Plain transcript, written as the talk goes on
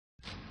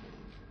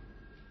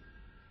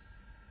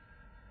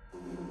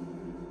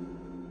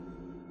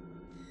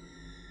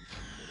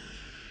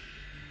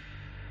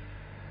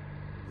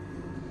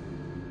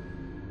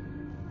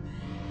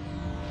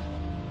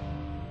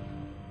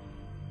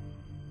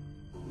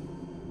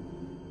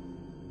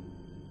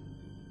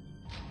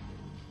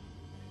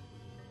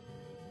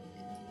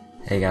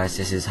Hey guys,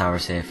 this is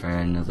Thrausi here for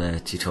another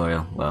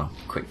tutorial, well,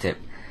 quick tip,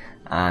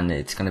 and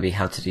it's going to be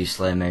how to do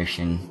slow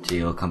motion to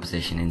your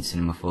composition in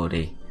Cinema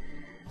 4D.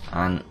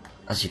 And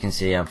as you can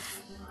see,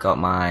 I've got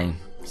my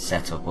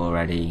setup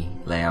already,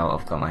 layout,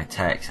 I've got my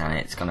text, and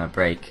it's going to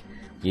break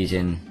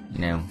using,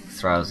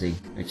 Thrausi,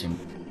 which I'm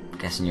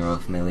guessing you're all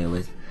familiar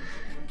with.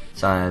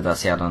 So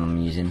that's the add-on I'm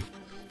using,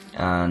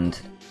 and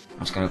I'm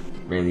just going to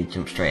really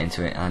jump straight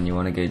into it. And you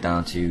want to go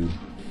down to,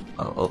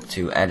 up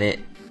to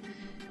Edit,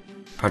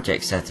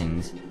 Project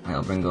Settings, and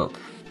it'll bring up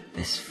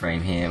this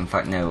frame here. In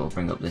fact, no, it'll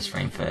bring up this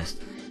frame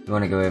first. You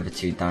want to go over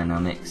to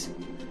Dynamics,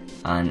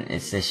 and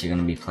it's this you're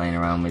going to be playing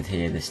around with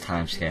here, this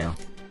timescale.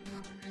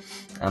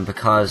 And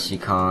because you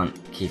can't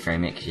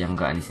keyframe it because you haven't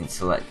got anything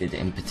selected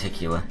in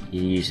particular,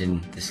 you're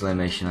using the slow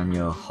motion on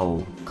your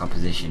whole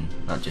composition,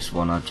 not just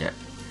one object.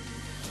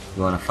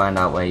 You want to find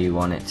out where you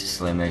want it to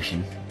slow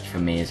motion, which for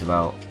me is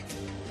about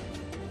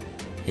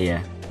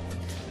here.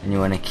 And you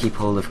want to keep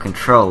hold of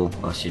Control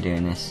whilst you're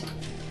doing this,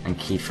 and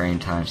keyframe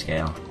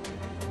timescale.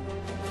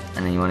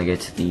 And then you want to go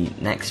to the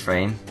next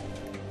frame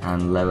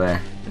and lower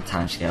the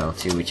timescale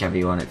to whichever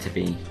you want it to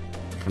be.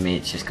 For me,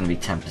 it's just going to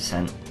be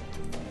 10%,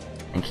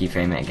 and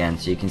keyframe it again.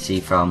 So you can see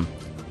from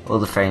all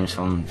the frames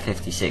from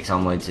 56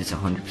 onwards, it's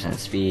 100%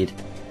 speed.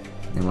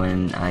 And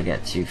when I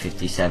get to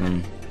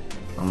 57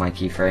 on my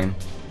keyframe,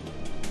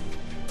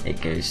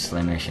 it goes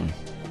slow motion.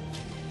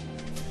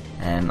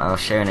 I'll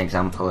show an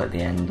example at the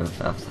end of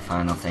the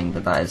final thing,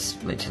 but that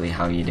is literally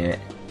how you do it.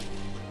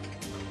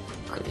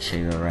 Quickly show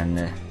you a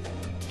render.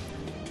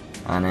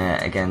 And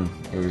again,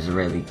 it was a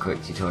really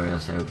quick tutorial,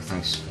 so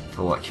thanks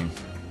for watching.